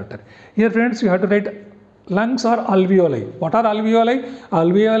pulmonary artery. Here friends, you have to write lungs are alveoli. What are alveoli?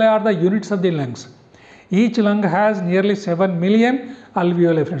 Alveoli are the units of the lungs. Each lung has nearly 7 million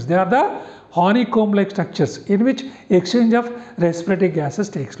alveoli friends. They are the honeycomb-like structures in which exchange of respiratory gases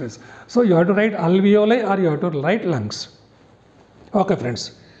takes place. So you have to write alveoli or you have to write lungs. Okay friends.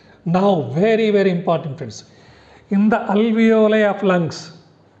 Now very important friends. In the alveoli of lungs,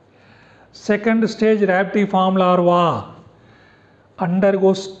 second stage rhaptiform larva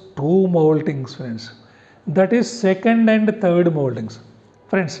undergoes two moltings friends. That is second and third moltings.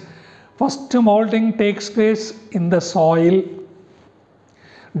 Friends, first molting takes place in the soil.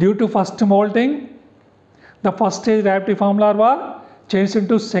 Due to first molting, the first stage rhaptiform larva changes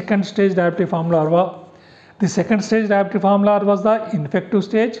into second stage rhaptiform larva. The second stage rhaptiform larva was the infective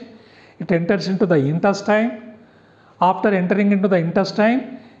stage. It enters into the intestine. After entering into the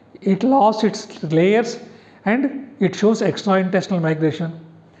intestine, it lost its layers and it shows extraintestinal migration.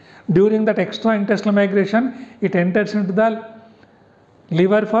 During that extraintestinal migration, it enters into the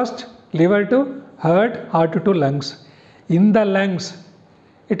liver first, liver to heart, heart to lungs. In the lungs,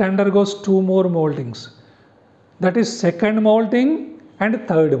 it undergoes two more moltings. That is second molting and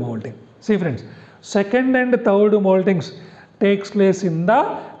third molting. See friends, second and third moltings takes place in the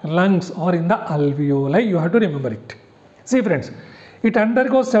lungs or in the alveoli. You have to remember it. See friends, it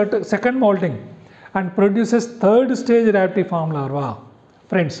undergoes second molting and produces third stage rhaptiform larva.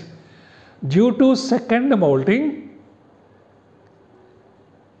 Friends, due to second molting,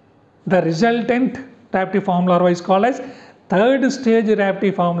 the resultant rhaptiform larva is called as third stage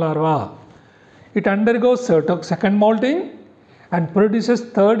rhaptiform larva. It undergoes second molting and produces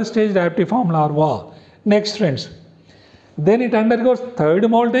third stage rhaptiform larva. Next friends, then it undergoes third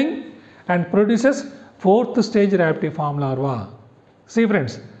molting and produces fourth stage rhaptiform larva. See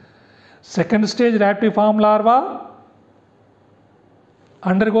friends, second stage rhaptiform larva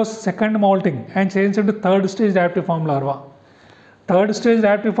undergoes second molting and changes into third stage rhaptiform larva. Third stage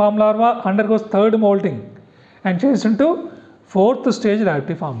rhaptiform larva undergoes third molting and changes into fourth stage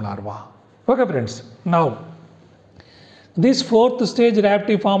rhaptiform larva. Okay friends, now this fourth stage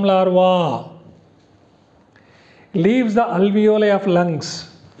rhaptiform larva leaves the alveoli of lungs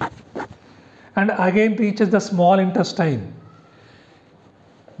and again reaches the small intestine.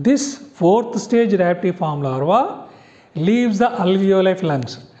 This fourth stage rhaptiform larva leaves the alveoli of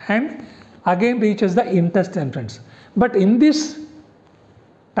lungs and again reaches the intestine friends. But in this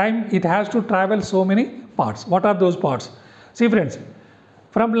time it has to travel so many parts. What are those parts? See friends,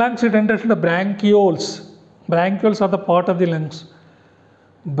 from lungs it enters into the bronchioles. Bronchioles are the part of the lungs.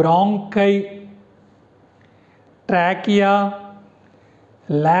 Bronchi, trachea,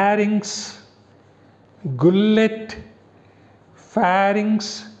 larynx, gullet, pharynx,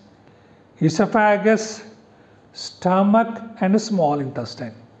 esophagus, stomach and small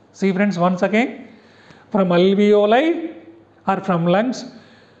intestine. See friends, once again, from alveoli or from lungs,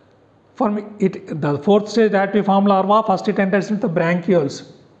 the fourth stage diaphragm form larva, first it enters into the bronchioles,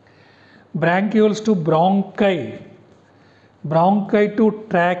 bronchioles to bronchi, bronchi to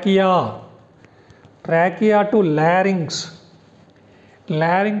trachea, trachea to larynx,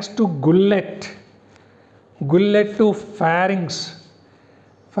 larynx to gullet, gullet to pharynx,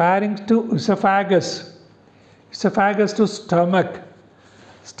 pharynx to esophagus, esophagus to stomach,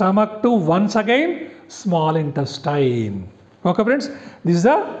 stomach to once again small intestine. Okay friends, this is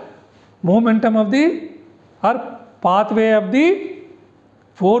the momentum of the or pathway of the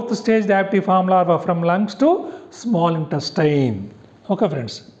fourth stage diaphragm form larva from lungs to small intestine. Okay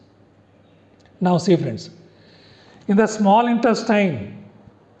friends. Now see friends, in the small intestine,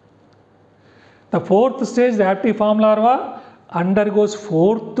 the fourth stage diaphragm form larva undergoes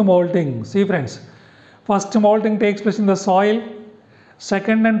fourth molting. See friends, first molting takes place in the soil,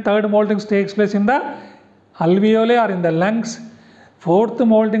 second and third molting takes place in the alveoli or in the lungs, fourth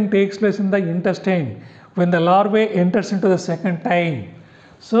molting takes place in the intestine when the larvae enters into the second time.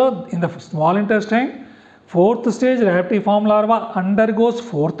 So in the small intestine, fourth stage diaphragm form larva undergoes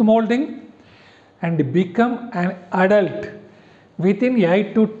fourth molting and become an adult within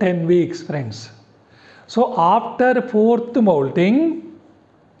 8 to 10 weeks friends. So after fourth molting,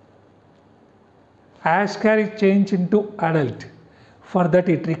 ascaris change into adult. For that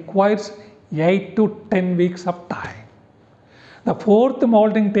it requires 8 to 10 weeks of time. The fourth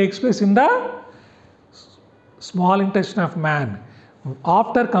molting takes place in the small intestine of man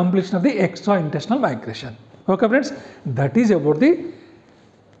after completion of the extra-intestinal migration. Okay friends, that is about the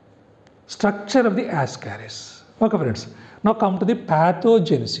structure of the ascaris. Okay friends, now come to the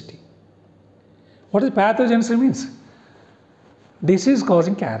pathogenicity. What is pathogenicity means? Disease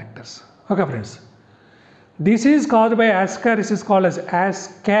causing characters. Okay friends, disease caused by ascaris is called as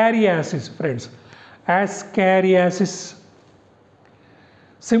ascariasis friends, ascariasis.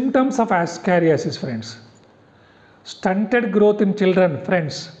 Symptoms of ascariasis friends, stunted growth in children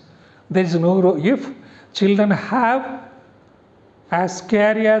friends. There is no growth. If children have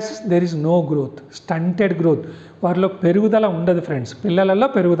ascariasis, there is no growth, stunted growth. వారిలో పెరుగుదల ఉండదు friends, పిల్లలలో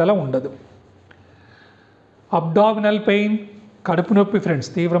పెరుగుదల ఉండదు. Abdominal pain, కడుపు నొప్పి friends,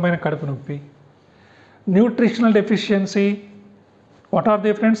 తీవ్రమైన కడుపు నొప్పి. Nutritional deficiency, what are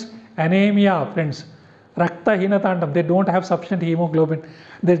they friends? Anaemia friends, రక్తహీనత అంటాం. They don't have sufficient haemoglobin,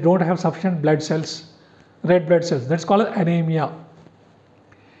 they don't have sufficient blood cells, red blood cells, that's called anaemia.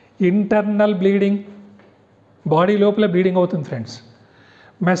 Internal bleeding, body లోపల bleeding అవుతుంది friends.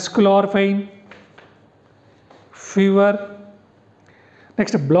 Muscular pain, fever.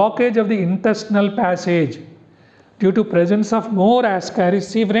 Next blockage of the intestinal passage due to presence of more ascaris.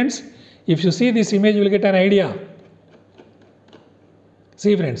 See friends, if you see this image you will get an idea.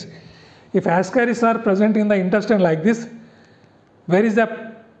 See friends, if ascaris are present in the intestine like this, where is the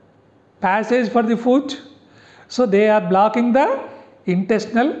passage for the food? So they are blocking the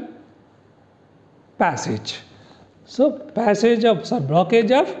intestinal passage. So passage of,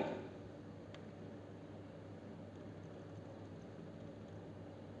 blockage of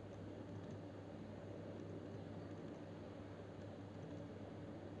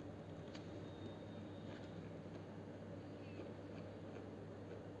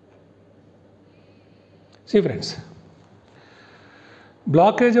see friends,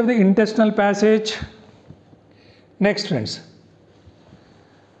 blockage of the intestinal passage. Next friends,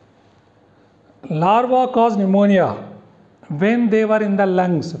 larva cause pneumonia when they were in the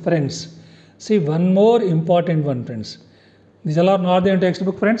lungs friends. See one more important one friends, these are not there in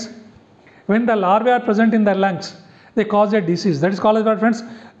textbook friends. When the larvae are present in the lungs, they cause a disease that is called as what friends?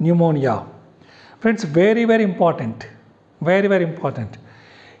 Pneumonia. Friends, very very important, very very important.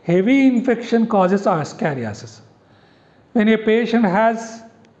 Heavy infection causes ascariasis. When a patient has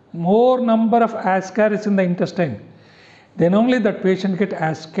more number of ascaris in the intestine, then only that patient gets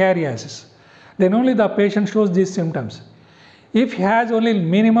ascariasis. Then only the patient shows these symptoms. If he has only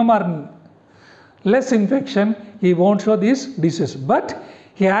minimum or less infection, he won't show this disease, but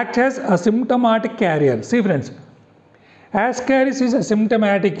he acts as a symptomatic carrier. See friends, ascaris is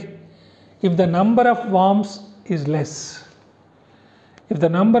asymptomatic if the number of worms is less. If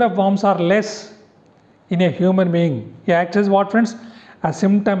the number of worms are less in a human being, he acts as what friends?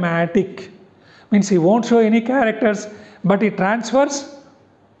 Asymptomatic. Means he won't show any characters, but he transfers,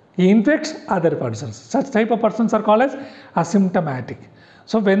 he infects other persons. Such type of persons are called as asymptomatic.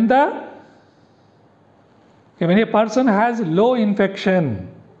 So when a person has low infection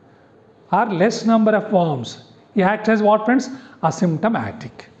or less number of worms, It acts as what, friends?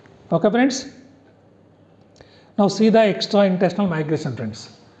 Asymptomatic. Okay, friends. Now see the extra-intestinal migration,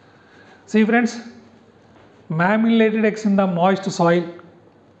 friends. See, friends, mammalian eggs in the moist soil,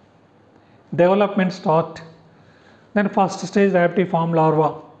 development start. Then first stage raptiform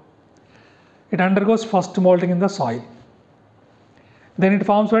larva. It undergoes first molting in the soil. Then it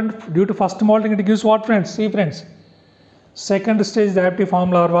forms when due to first molting it gives what, friends? See, friends, second stage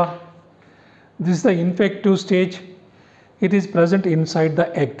raptiform larva. This is the infective stage. It is present inside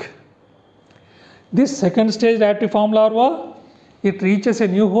the egg. This second stage raptiform larva, it reaches a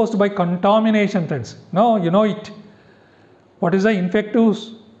new host by contamination, friends. Now you know it. What is the infective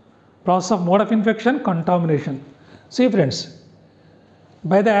process of mode of infection? Contamination. See, friends,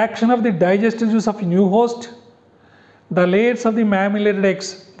 by the action of the digestive juice of new host, the layers of the mammalian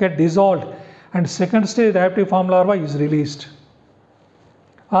eggs get dissolved and second stage raptiform larva is released,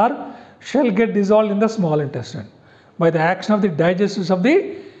 or shall get dissolved in the small intestine. By the action of the digestive juice of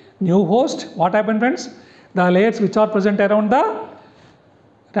the new host, what happens, friends? The layers which are present around the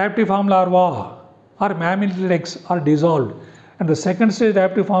raptiform larva or mammalian eggs are dissolved and the second stage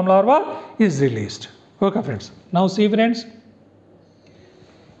raptiform larva is released. Okay, friends. Now see, friends,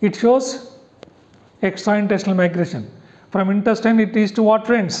 it shows extra-intestinal migration. From intestine it is to what,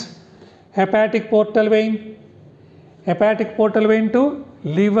 friends? Hepatic portal vein. Hepatic portal vein to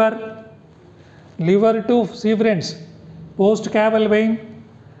liver. Liver to, see, friends, postcaval vein.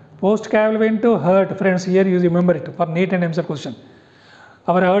 Postcaval vein to heart. Friends, here you remember it for NEET and MCET question.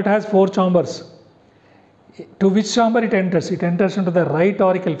 Our heart has 4 chambers. To which chamber it enters? It enters into the right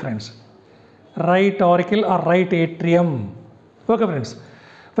auricle, friends. Right auricle or right atrium. Okay, friends.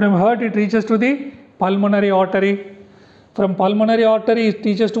 From heart it reaches to the pulmonary artery. From pulmonary artery it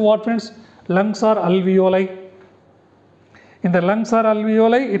reaches to what, friends? Lungs or alveoli. In the lungs or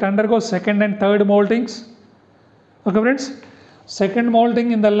alveoli it undergoes second and third moltings. Okay, friends. Second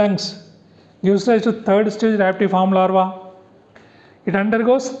molting in the lungs gives rise to third stage raptiform larva. It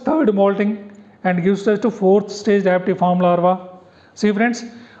undergoes third molting and gives rise to fourth stage raptiform larva. See, friends,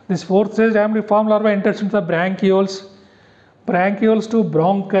 this fourth stage raptiform larva enters into the branchioles. Branchioles to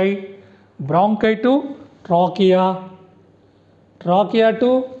bronchi. Bronchi to trachea. Trachea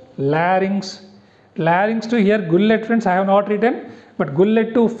to larynx. Larynx to here gullet, friends, I have not written, but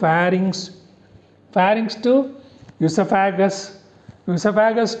gullet to pharynx. Pharynx to esophagus.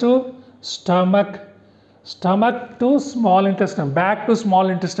 Esophagus to stomach. Stomach to small intestine. Back to small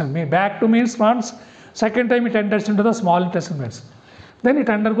intestine. Back to means once. Second time it enters into the small intestine. Then it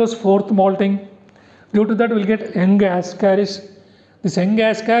undergoes fourth molting. Due to that we will get young ascaris. This young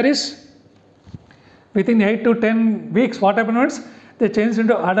ascaris, within 8 to 10 weeks, what happens? They change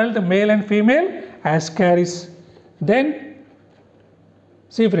into adult male and female ascaris. Then,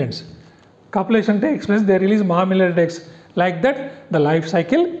 see, friends, copulation takes place, they release mammalian eggs. Like that, the life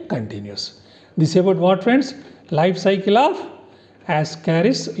cycle continues. This is about what, friends? Life cycle of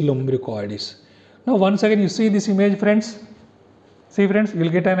Ascaris lumbricoides. Now, once again, you see this image, friends. See, friends, you will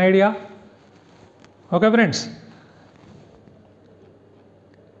get an idea. Okay, friends.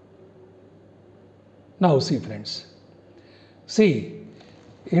 Now, see, friends. See,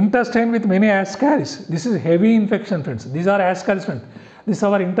 intestine with many ascaris. This is heavy infection, friends. These are ascaris, friends. This is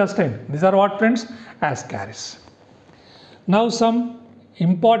our intestine. These are what, friends? Ascaris. Now, some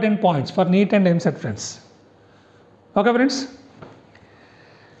important points for NEET and MCET, friends. Okay, friends.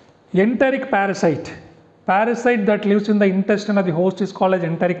 Enteric parasite. Parasite that lives in the intestine of the host is called as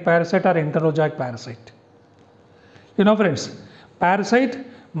enteric parasite or enterozoic parasite. You know, friends, parasite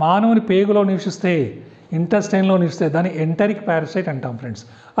మానవుని పేగులో నివసిస్తే ఇంటెస్టైన్లో నివసిస్తే దాన్ని enteric parasite అంటాం, friends,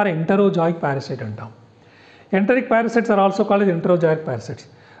 are ఎంటరోజాయిక్ parasite అంటాం. Enteric parasites are also called ఎంటరోజాయిక్ parasites.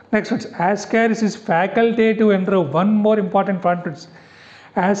 Next, friends, Ascaris is facultative anaerobe. One more important point, friends.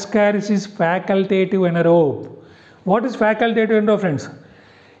 Ascaris is facultative anaerobe. What is facultative anaerobe, friends?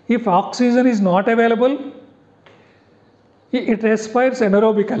 If oxygen is not available, it respires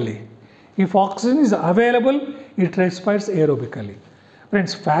anaerobically. If oxygen is available, it respires aerobically.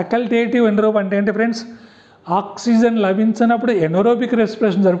 Friends, facultative ఎనరోబ్ అంటే ఏంటి, friends? Oxygen లభించినప్పుడు anaerobic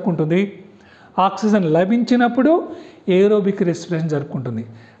respiration జరుపుకుంటుంది, oxygen లభించినప్పుడు aerobic respiration జరుపుకుంటుంది.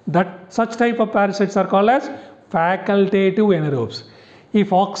 That such type of parasites are called as facultative ఎనరోబ్స్.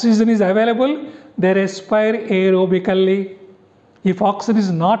 If oxygen is available, they respire ఏరోబికల్లీ. If oxygen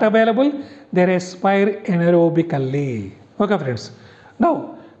is not available, they respire ఎనరోబికల్లీ. Okay, friends. Now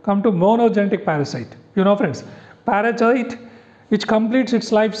come to monogenetic parasite. You know, friends, parasite which completes its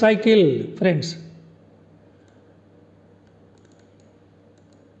life cycle, friends.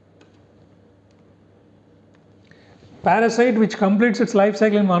 Parasite which completes its life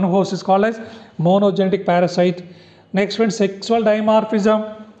cycle in one host is called as monogenic parasite. Next one, sexual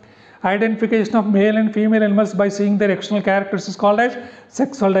dimorphism. Identification of male and female animals by seeing their external characters is called as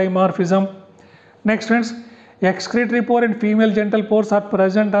sexual dimorphism. Next friends, excretory pore and female genital pores are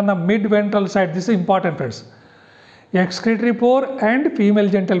present on the mid-ventral side. This is important friends. Excretory pore and female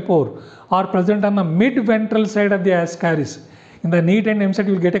genital pore are present on the mid-ventral side of the ascaris. In the NEET and MCET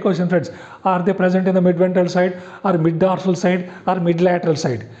you will get a question friends. Are they present in the mid-ventral side or mid-dorsal side or mid-lateral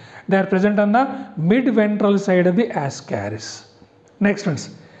side? They are present on the mid-ventral side of the ascaris. Next friends,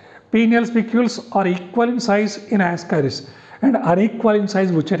 pineal spicules are equal in size in ascaris and unequal in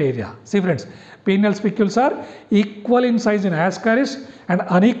size Vucher area. See friends, pineal spicules are equal in size in ascaris and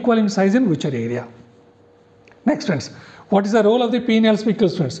unequal in size in Vucher area. Next friends, what is the role of the pineal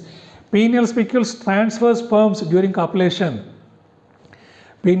spicules friends? Pineal spicules transfer sperms during copulation.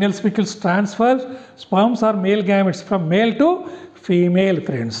 Pineal spicules transfer sperms or male gametes from male to female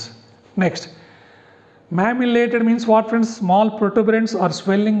friends. Next, mammillated means what friends? Small protuberance or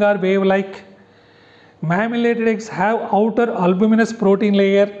swelling or wave like. Mammillated eggs have outer albuminous protein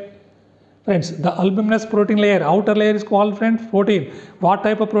layer. Friends, the albuminous protein layer, outer layer is called friends protein. What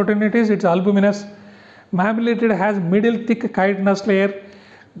type of protein it is? It's albuminous. Mammillated has middle thick chitinous layer.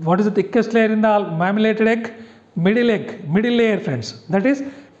 What is the thickest layer in the mammillated egg? Middle layer friends, that is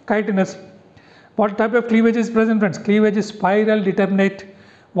chitinous. What type of cleavage is present friends? Cleavage is spiral determinate.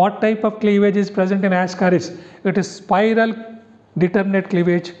 What type of cleavage is present in ascaris? It is spiral determinate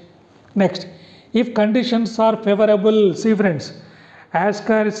cleavage. Next, if conditions are favorable, see friends,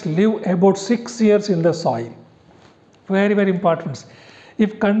 ascaris live about 6 years in the soil. Very, very important.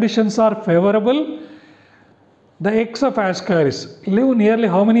 If conditions are favorable, the eggs of ascaris live nearly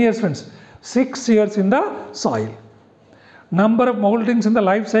how many years friends? 6 years in the soil. Number of moultings in the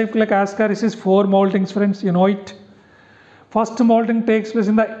life cycle of ascaris is 4 moultings friends, you know it. First moulting takes place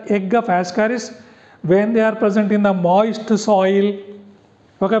in the egg of ascaris when they are present in the moist soil.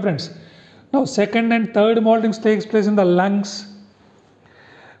 Okay friends. Now second and third moultings takes place in the lungs.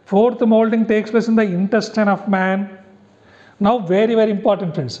 Fourth moulting takes place in the intestine of man. Now very, very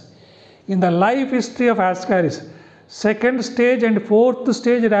important friends. In the life history of ascaris, second stage and fourth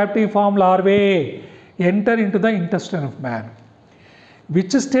stage rhaptiform larvae enter into the intestine of man.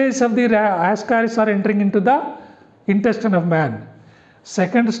 Which stage of the ascaris are entering into the intestine of man?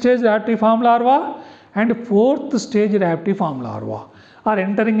 Second stage rhaptiform larva and fourth stage rhaptiform larva are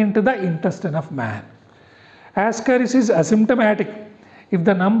entering into the intestine of man. Ascaris is asymptomatic if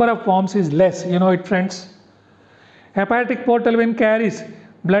the number of forms is less, you know it friends. Hepatic portal vein carries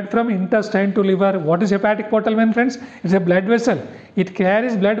blood from intestine to liver. What is hepatic portal vein friends? It's a blood vessel. It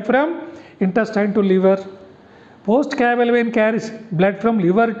carries blood from intestine to liver. Postcaval vein carries blood from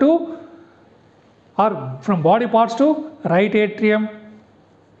liver to or from body parts to right atrium.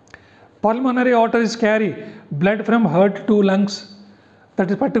 Pulmonary arteries carry blood from heart to lungs. That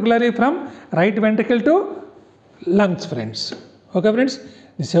is particularly from right ventricle to lungs friends. Okay friends,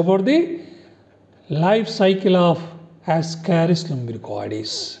 this is about the life cycle of Ascaris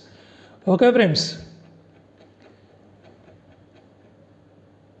lumbricoides. Okay friends.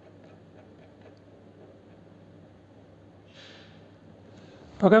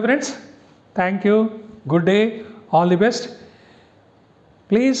 Okay friends, thank you, good day, all the best.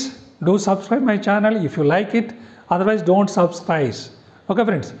 Please do subscribe my channel if you like it, otherwise don't subscribe. Okay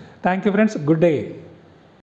friends, thank you friends, good day.